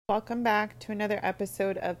Welcome back to another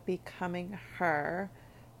episode of Becoming Her.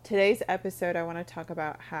 Today's episode, I want to talk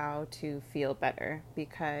about how to feel better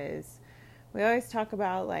because we always talk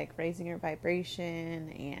about like raising your vibration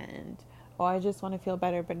and, oh, I just want to feel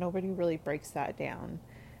better, but nobody really breaks that down.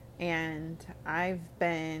 And I've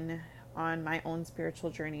been on my own spiritual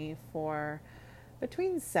journey for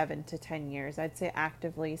between 7 to 10 years. I'd say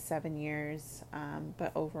actively 7 years,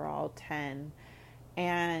 but overall 10.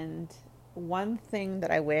 And one thing that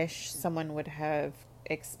I wish someone would have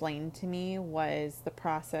explained to me was the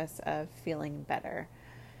process of feeling better.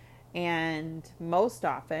 And most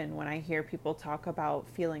often, when I hear people talk about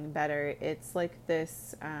feeling better, it's like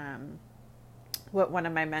this what one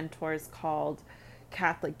of my mentors called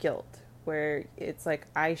Catholic guilt, where it's like,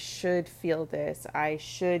 I should feel this, I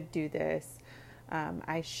should do this,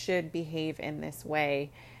 I should behave in this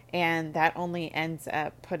way. And that only ends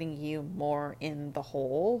up putting you more in the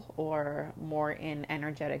hole or more in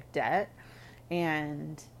energetic debt.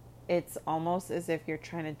 And it's almost as if you're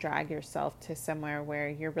trying to drag yourself to somewhere where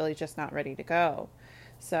you're really just not ready to go.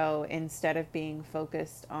 So instead of being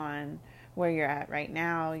focused on where you're at right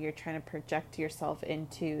now, you're trying to project yourself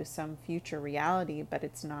into some future reality, but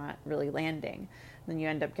it's not really landing. Then you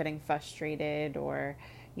end up getting frustrated, or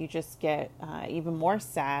you just get even more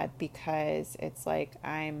sad because it's like,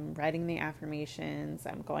 I'm writing the affirmations,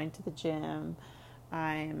 I'm going to the gym,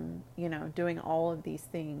 I'm, doing all of these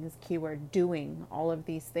things, keyword doing all of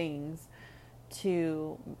these things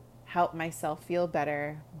to help myself feel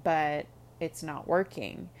better, but it's not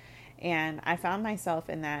working. And I found myself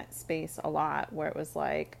in that space a lot where it was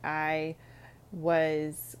like I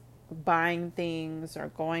was buying things or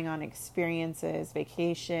going on experiences,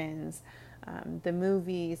 vacations, the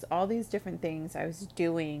movies, all these different things I was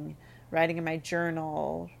doing, writing in my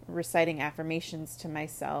journal, reciting affirmations to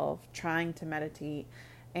myself, trying to meditate.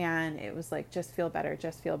 And it was like, just feel better,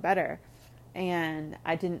 just feel better. And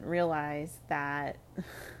I didn't realize that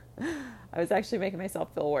I was actually making myself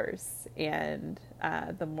feel worse. And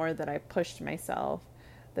the more that I pushed myself,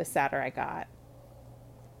 the sadder I got.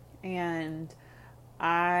 And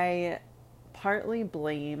I partly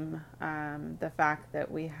blame the fact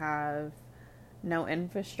that we have no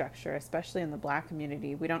infrastructure, especially in the Black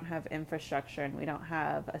community. We don't have infrastructure, and we don't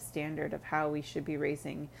have a standard of how we should be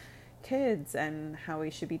raising kids and how we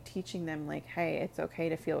should be teaching them, like, hey, it's okay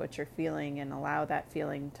to feel what you're feeling and allow that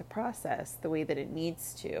feeling to process the way that it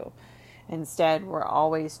needs to. Instead, we're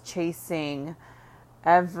always chasing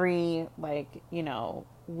every,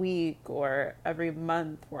 week or every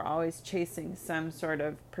month, we're always chasing some sort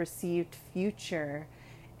of perceived future,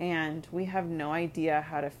 and we have no idea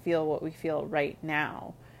how to feel what we feel right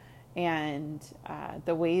now. And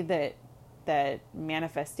the way that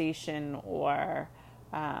manifestation or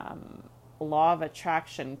law of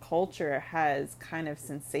attraction culture has kind of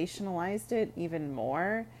sensationalized it even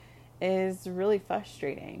more is really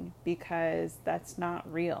frustrating, because that's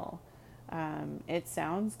not real. It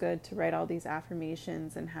sounds good to write all these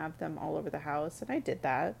affirmations and have them all over the house, and I did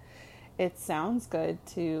that. It sounds good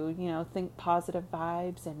to, think positive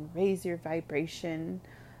vibes and raise your vibration.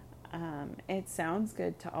 It sounds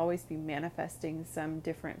good to always be manifesting some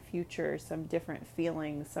different future, some different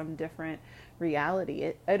feeling, some different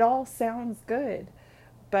reality. It all sounds good,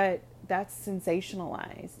 but that's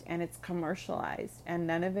sensationalized and it's commercialized, and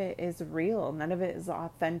none of it is real. None of it is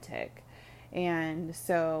authentic. And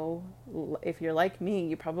so if you're like me,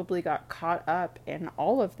 you probably got caught up in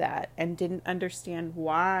all of that and didn't understand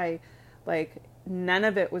why, none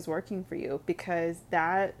of it was working for you, because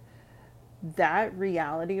that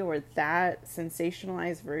reality, or that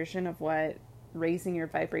sensationalized version of what raising your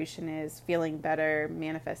vibration is, feeling better,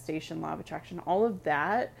 manifestation, law of attraction, all of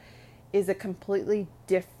that is a completely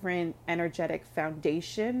different energetic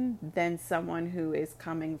foundation than someone who is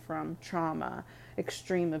coming from trauma,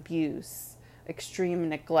 extreme abuse, extreme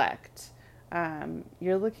neglect.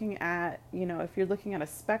 You're looking at, if you're looking at a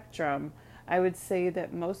spectrum, I would say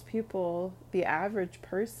that most people, the average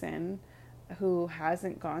person who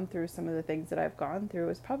hasn't gone through some of the things that I've gone through,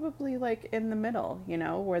 is probably like in the middle,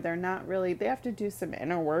 where they're not really, they have to do some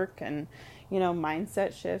inner work and,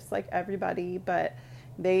 mindset shifts like everybody, but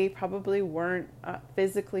they probably weren't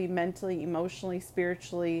physically, mentally, emotionally,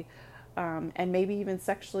 spiritually, and maybe even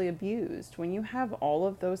sexually abused. When you have all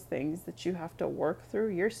of those things that you have to work through,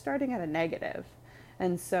 you're starting at a negative.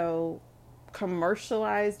 And so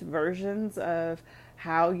commercialized versions of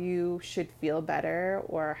how you should feel better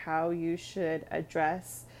or how you should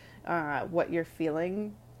address what you're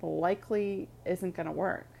feeling likely isn't going to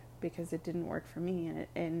work, because it didn't work for me.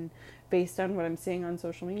 And based on what I'm seeing on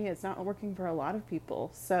social media, it's not working for a lot of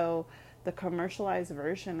people. So the commercialized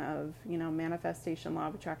version of, manifestation, law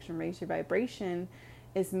of attraction, raise your vibration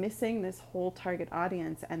is missing this whole target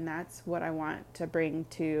audience. And that's what I want to bring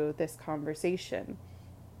to this conversation,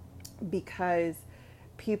 because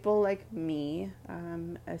people like me,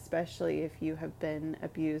 especially if you have been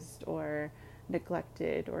abused or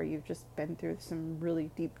neglected, or you've just been through some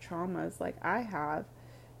really deep traumas like I have,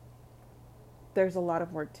 there's a lot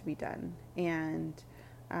of work to be done. And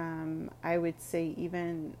I would say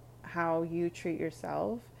even how you treat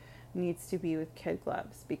yourself needs to be with kid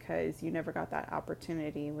gloves, because you never got that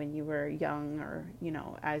opportunity when you were young, or,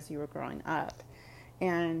 as you were growing up.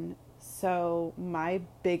 And so my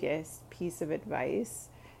biggest piece of advice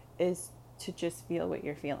is to just feel what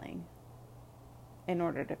you're feeling in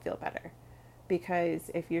order to feel better. Because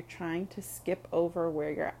if you're trying to skip over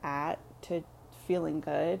where you're at to feeling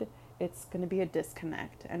good, it's going to be a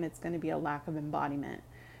disconnect, and it's going to be a lack of embodiment,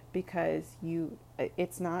 because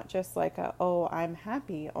it's not just like oh, I'm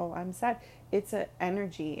happy, oh, I'm sad. It's an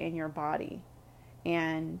energy in your body,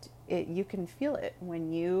 and you can feel it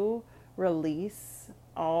when you release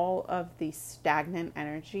all of the stagnant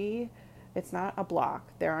energy. It's not a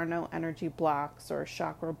block. There are no energy blocks or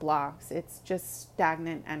chakra blocks. It's just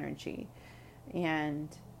stagnant energy. And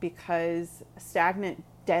because stagnant,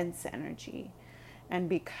 dense energy, and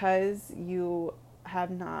because you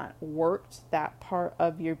have not worked that part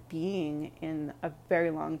of your being in a very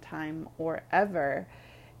long time or ever,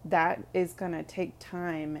 that is going to take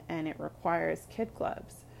time, and it requires kid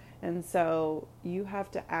gloves. And so you have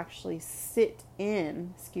to actually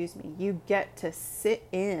you get to sit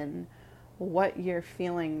in what you're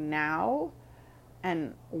feeling now,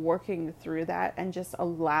 and working through that, and just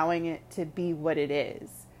allowing it to be what it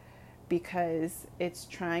is, because it's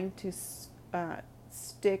trying to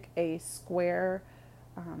stick a square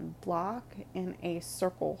block in a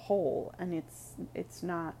circle hole, and it's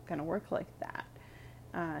not going to work like that.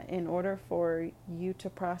 In order for you to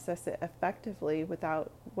process it effectively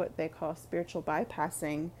without what they call spiritual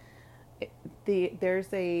bypassing,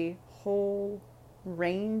 there's a whole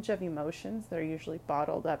range of emotions that are usually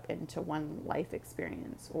bottled up into one life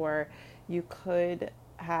experience. Or you could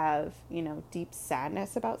have, deep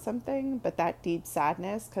sadness about something, but that deep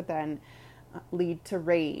sadness could then lead to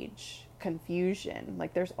rage, confusion.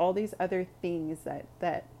 Like, there's all these other things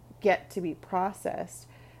that get to be processed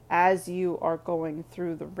as you are going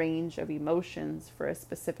through the range of emotions for a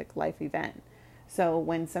specific life event. So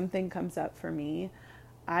when something comes up for me,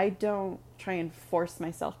 I don't try and force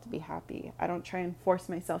myself to be happy. I don't try and force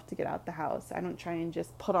myself to get out the house. I don't try and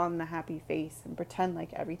just put on the happy face and pretend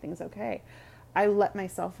like everything's okay. I let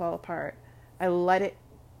myself fall apart. I let it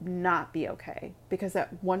not be okay, because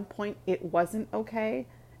at one point it wasn't okay,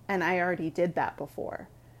 and I already did that before.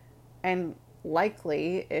 And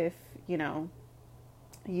likely, if,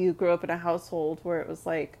 you grew up in a household where it was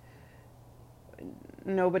like,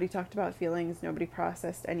 nobody talked about feelings, nobody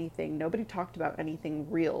processed anything, nobody talked about anything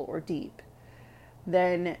real or deep,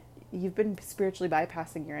 then you've been spiritually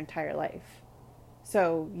bypassing your entire life.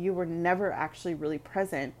 So you were never actually really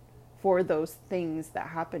present for those things that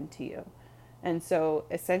happened to you. And so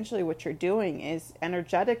essentially what you're doing is,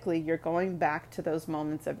 energetically, you're going back to those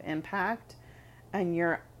moments of impact, and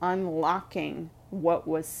you're unlocking what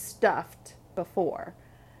was stuffed before.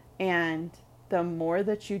 And the more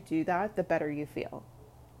that you do that, the better you feel.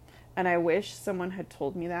 And I wish someone had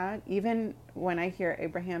told me that. Even when I hear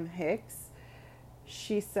Abraham Hicks,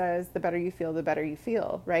 she says, the better you feel, the better you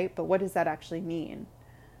feel, right? But what does that actually mean?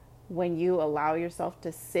 When you allow yourself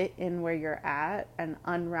to sit in where you're at and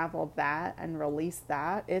unravel that and release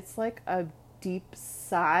that, it's like a deep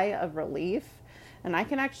sigh of relief. And I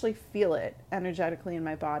can actually feel it energetically in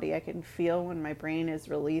my body. I can feel when my brain is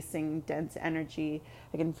releasing dense energy.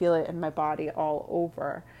 I can feel it in my body all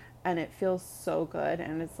over. And it feels so good.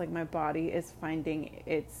 And it's like my body is finding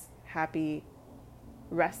its happy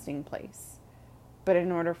resting place. But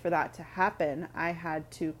in order for that to happen, I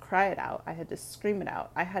had to cry it out. I had to scream it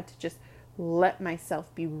out. I had to just let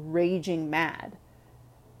myself be raging mad.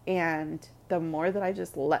 And the more that I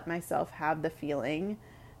just let myself have the feeling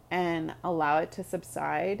and allow it to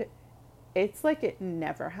subside, it's like it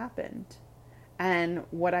never happened. And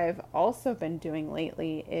what I've also been doing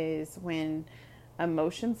lately is, when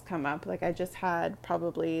emotions come up, like I just had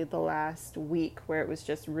probably the last week where it was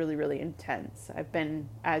just really, really intense. I've been,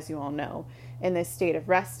 as you all know, in this state of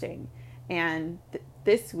resting. And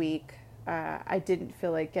this week, I didn't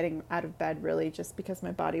feel like getting out of bed, really, just because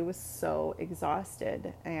my body was so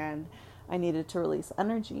exhausted and I needed to release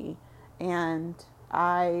energy. And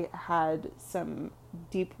I had some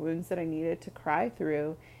deep wounds that I needed to cry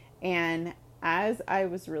through. And as I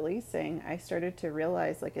was releasing, I started to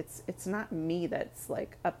realize like it's not me that's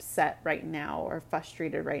like upset right now or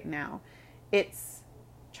frustrated right now. It's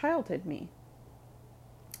childhood me.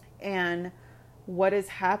 And what is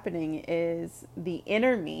happening is the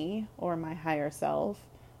inner me, or my higher self,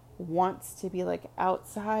 wants to be like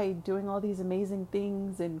outside doing all these amazing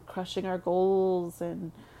things and crushing our goals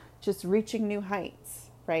and just reaching new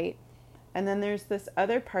heights, right? And then there's this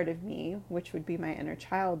other part of me, which would be my inner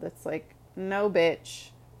child, that's like, no, bitch,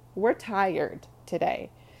 we're tired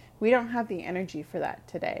today. We don't have the energy for that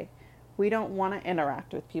today. We don't want to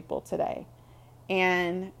interact with people today.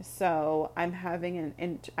 And so I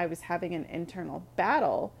was having an internal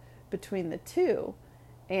battle between the two.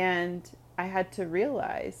 And I had to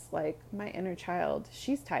realize, like, my inner child,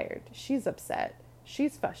 she's tired, she's upset,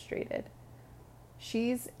 she's frustrated,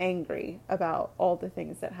 she's angry about all the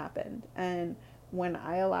things that happened. And when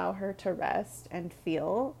I allow her to rest and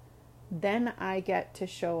feel, then I get to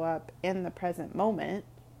show up in the present moment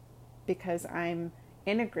because I'm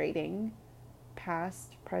integrating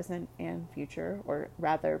past, present, and future, or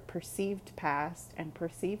rather perceived past and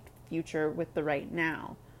perceived future with the right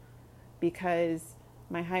now. Because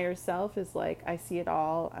my higher self is like, I see it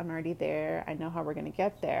all, I'm already there, I know how we're going to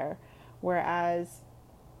get there. Whereas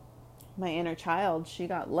my inner child, she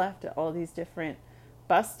got left at all these different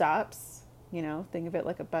bus stops, think of it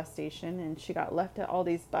like a bus station, and she got left at all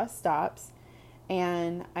these bus stops,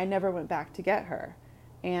 and I never went back to get her.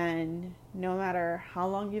 And no matter how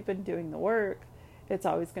long you've been doing the work, it's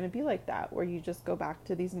always going to be like that, where you just go back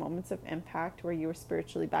to these moments of impact where you were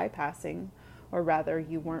spiritually bypassing, or rather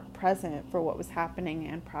you weren't present for what was happening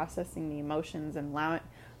and processing the emotions and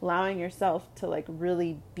allowing yourself to like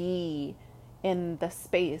really be in the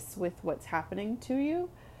space with what's happening to you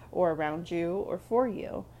or around you or for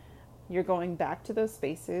you. You're going back to those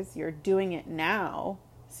spaces. You're doing it now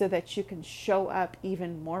so that you can show up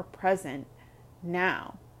even more present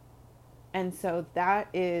now. And so that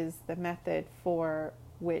is the method for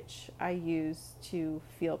which I use to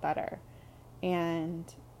feel better. And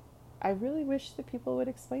I really wish that people would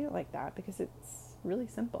explain it like that, because it's really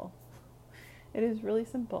simple. It is really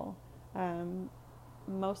simple.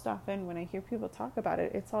 Most often when I hear people talk about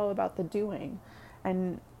it, it's all about the doing.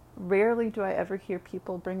 And rarely do I ever hear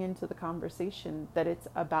people bring into the conversation that it's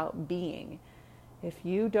about being. If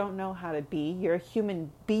you don't know how to be, you're a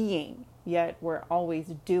human being, yet we're always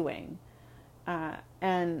doing.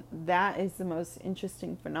 And that is the most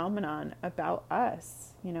interesting phenomenon about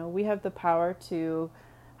us. We have the power to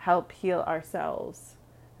help heal ourselves.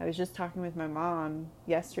 I was just talking with my mom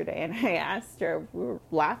yesterday, and I asked her, we were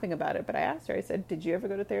laughing about it, but I asked her, I said, did you ever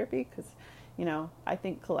go to therapy? Because, I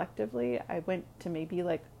think collectively I went to maybe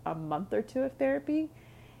like a month or two of therapy.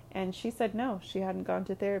 And she said no, she hadn't gone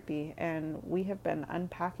to therapy. And we have been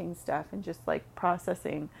unpacking stuff and just like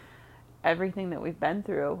processing everything that we've been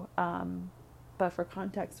through. But for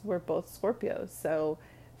context, we're both Scorpios. So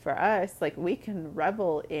for us, like, we can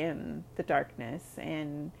revel in the darkness,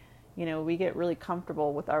 and, we get really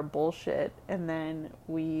comfortable with our bullshit, and then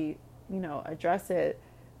we, address it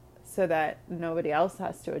so that nobody else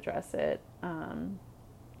has to address it.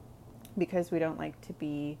 Because we don't like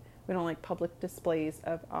public displays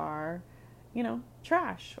of our,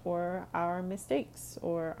 trash or our mistakes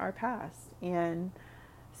or our past. And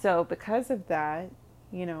so because of that,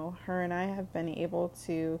 her and I have been able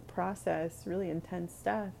to process really intense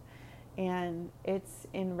stuff, and it's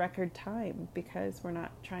in record time, because we're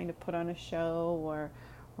not trying to put on a show, or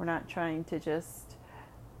we're not trying to just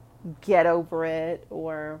get over it,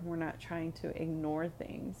 or we're not trying to ignore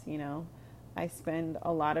things. I spend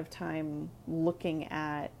a lot of time looking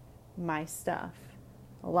at my stuff,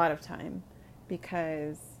 a lot of time,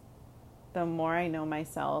 because the more I know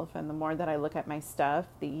myself and the more that I look at my stuff,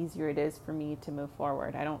 the easier it is for me to move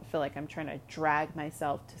forward. I don't feel like I'm trying to drag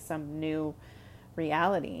myself to some new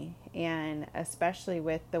reality. And especially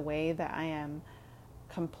with the way that I am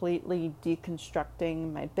completely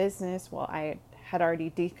deconstructing my business. Well, I had already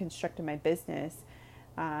deconstructed my business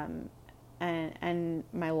and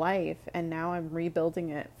my life, and now I'm rebuilding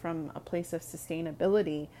it from a place of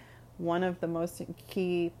sustainability. One of the most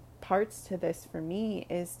key parts to this for me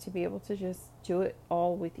is to be able to just do it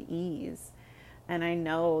all with ease. And I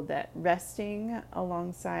know that resting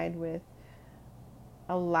alongside with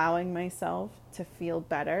allowing myself to feel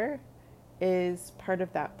better is part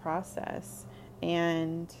of that process.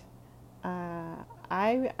 And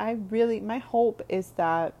I really, my hope is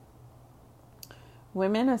that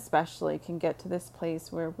women especially can get to this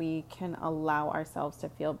place where we can allow ourselves to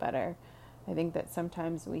feel better. I think that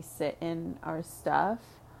sometimes we sit in our stuff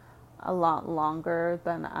a lot longer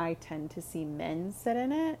than I tend to see men sit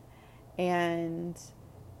in it. And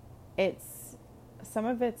it's some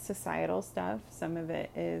of it's societal stuff, some of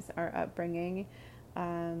it is our upbringing.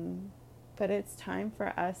 But it's time for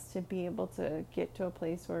us to be able to get to a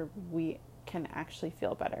place where we can actually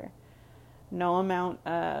feel better. No amount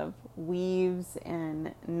of weaves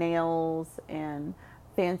and nails and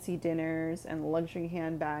fancy dinners and luxury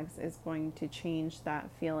handbags is going to change that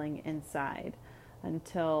feeling inside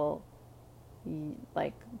until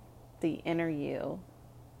like the inner you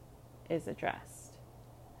is addressed.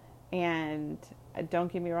 And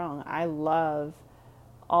don't get me wrong, I love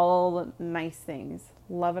all the nice things,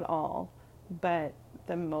 love it all. But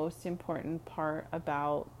the most important part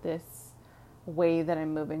about this way that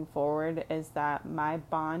I'm moving forward is that my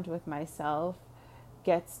bond with myself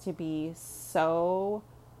gets to be so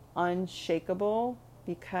unshakable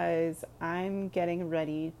because I'm getting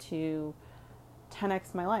ready to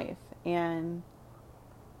 10x my life. And,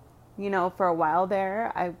 for a while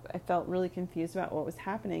there, I felt really confused about what was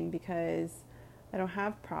happening because I don't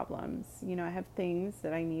have problems. I have things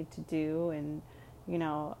that I need to do, and,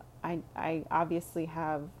 I obviously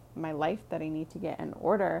have my life that I need to get in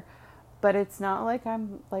order, but it's not like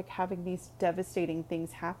I'm like having these devastating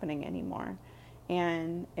things happening anymore.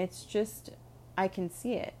 And it's just, I can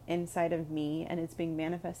see it inside of me and it's being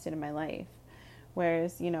manifested in my life.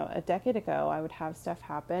 Whereas, a decade ago, I would have stuff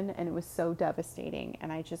happen and it was so devastating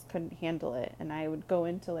and I just couldn't handle it. And I would go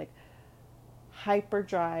into like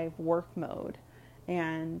hyperdrive work mode.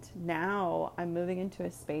 And now I'm moving into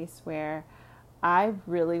a space where I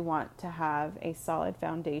really want to have a solid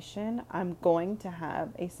foundation. I'm going to have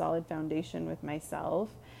a solid foundation with myself.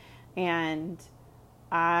 And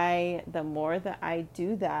the more that I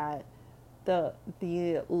do that,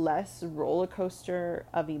 the less roller coaster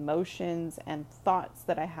of emotions and thoughts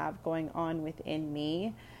that I have going on within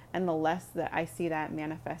me, and the less that I see that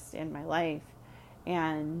manifest in my life.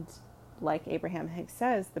 And like Abraham Hicks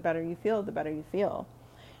says, the better you feel, the better you feel.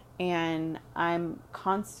 And I'm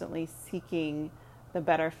constantly seeking the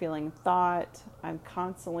better feeling thought. I'm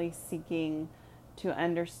constantly seeking to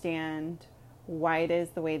understand why it is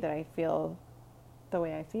the way that I feel the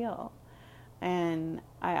way I feel. And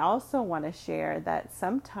I also want to share that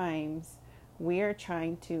sometimes we are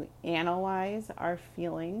trying to analyze our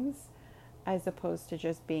feelings as opposed to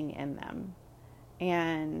just being in them.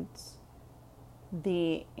 And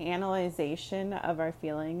the analyzation of our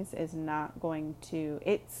feelings is not going to,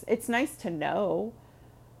 it's nice to know,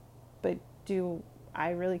 but do I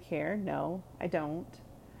really care? No, I don't.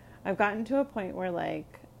 I've gotten to a point where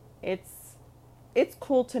like it's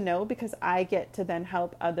cool to know because I get to then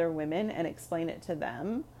help other women and explain it to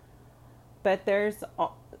them. But there's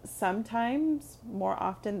sometimes, more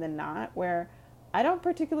often than not, where I don't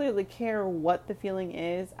particularly care what the feeling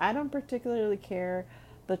is. I don't particularly care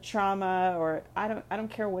the trauma, or I don't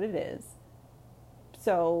care what it is.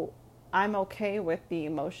 So I'm okay with the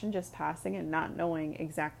emotion just passing and not knowing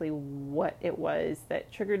exactly what it was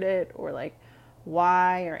that triggered it, or like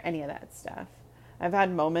why, or any of that stuff. I've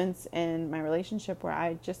had moments in my relationship where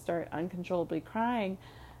I just start uncontrollably crying,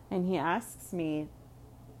 and he asks me,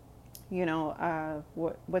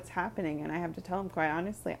 what's happening, and I have to tell him quite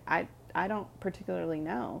honestly, I don't particularly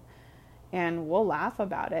know. And we'll laugh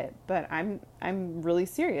about it, but I'm really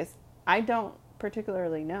serious. I don't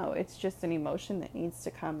particularly know. It's just an emotion that needs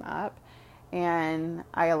to come up, and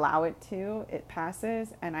I allow it to. It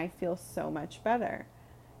passes, and I feel so much better.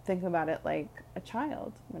 Think about it like a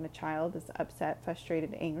child. When a child is upset,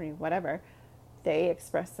 frustrated, angry, whatever, they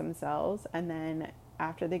express themselves, and then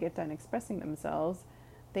after they get done expressing themselves,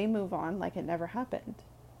 they move on like it never happened.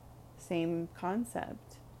 Same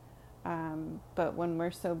concept. But when we're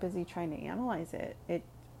so busy trying to analyze it,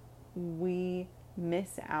 we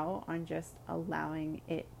miss out on just allowing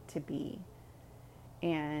it to be.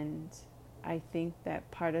 And I think that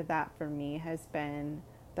part of that for me has been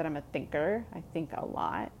that I'm a thinker. I think a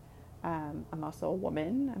lot. I'm also a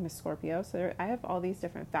woman. I'm a Scorpio. So I have all these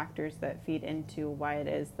different factors that feed into why it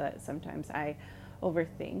is that sometimes I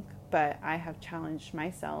overthink. But I have challenged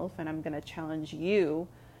myself, and I'm going to challenge you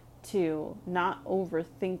to not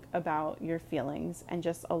overthink about your feelings and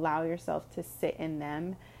just allow yourself to sit in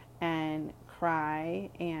them and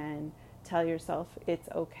cry and tell yourself it's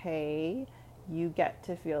okay, you get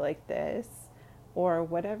to feel like this, or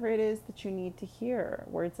whatever it is that you need to hear.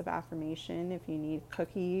 Words of affirmation, if you need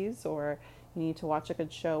cookies or you need to watch a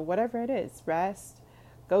good show, whatever it is, rest,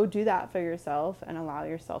 go do that for yourself and allow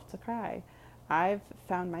yourself to cry. I've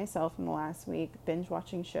found myself in the last week binge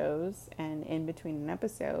watching shows, and in between an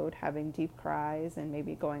episode having deep cries, and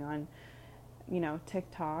maybe going on,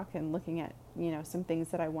 TikTok and looking at, some things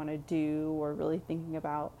that I want to do, or really thinking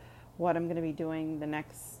about what I'm going to be doing the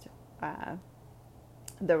next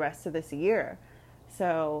the rest of this year.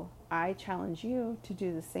 So I challenge you to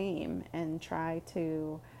do the same and try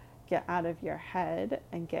to get out of your head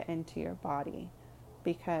and get into your body,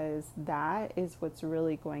 because that is what's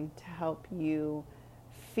really going to help you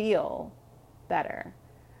feel better.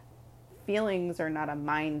 Feelings are not a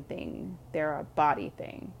mind thing, they're a body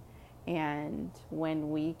thing. And when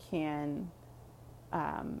we can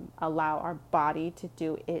allow our body to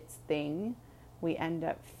do its thing, we end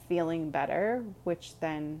up feeling better, which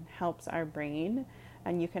then helps our brain.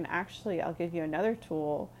 And you can actually, I'll give you another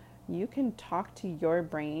tool. You can talk to your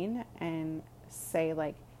brain and say,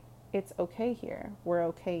 like, it's okay here. We're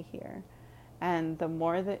okay here. And the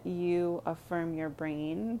more that you affirm your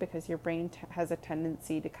brain, because your brain has a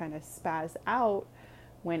tendency to kind of spaz out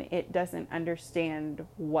when it doesn't understand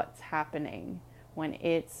what's happening, when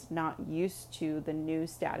it's not used to the new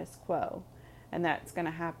status quo. And that's going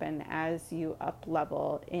to happen as you up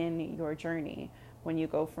level in your journey. When you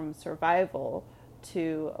go from survival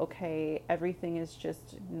to, okay, everything is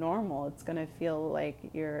just normal, it's going to feel like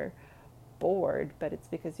you're bored, but it's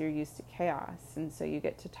because you're used to chaos. And so you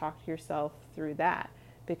get to talk to yourself through that,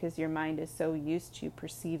 because your mind is so used to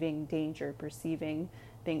perceiving danger, perceiving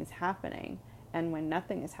things happening. And when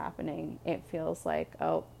nothing is happening, it feels like,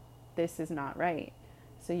 oh, this is not right.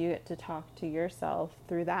 So you get to talk to yourself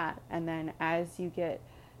through that. And then as you get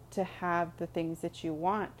to have the things that you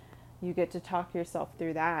want, you get to talk yourself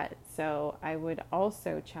through that. So I would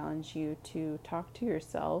also challenge you to talk to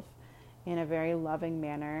yourself in a very loving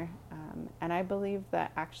manner. And I believe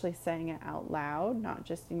that actually saying it out loud, not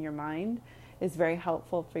just in your mind, is very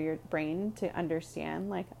helpful for your brain to understand,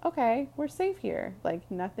 like, okay, we're safe here. Like,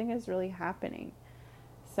 nothing is really happening.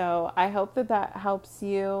 So I hope that that helps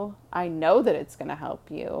you. I know that it's going to help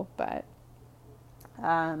you, but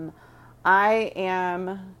I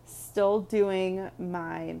am still doing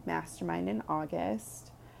my mastermind in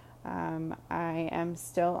August. I am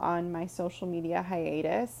still on my social media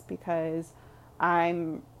hiatus because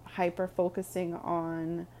I'm hyper focusing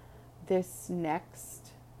on this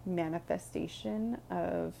next manifestation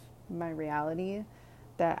of my reality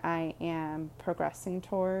that I am progressing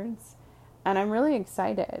towards. And I'm really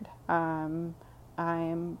excited. I'm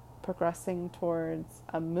progressing towards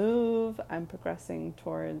a move. I'm progressing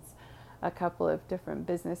towards a couple of different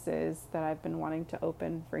businesses that I've been wanting to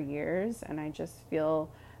open for years. And I just feel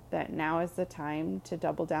that now is the time to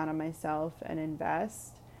double down on myself and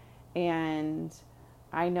invest. And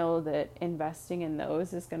I know that investing in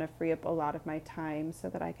those is going to free up a lot of my time so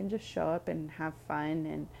that I can just show up and have fun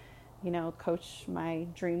and, coach my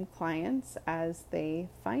dream clients as they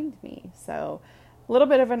find me. So a little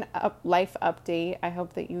bit of an life update. I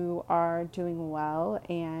hope that you are doing well,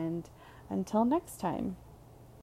 and until next time.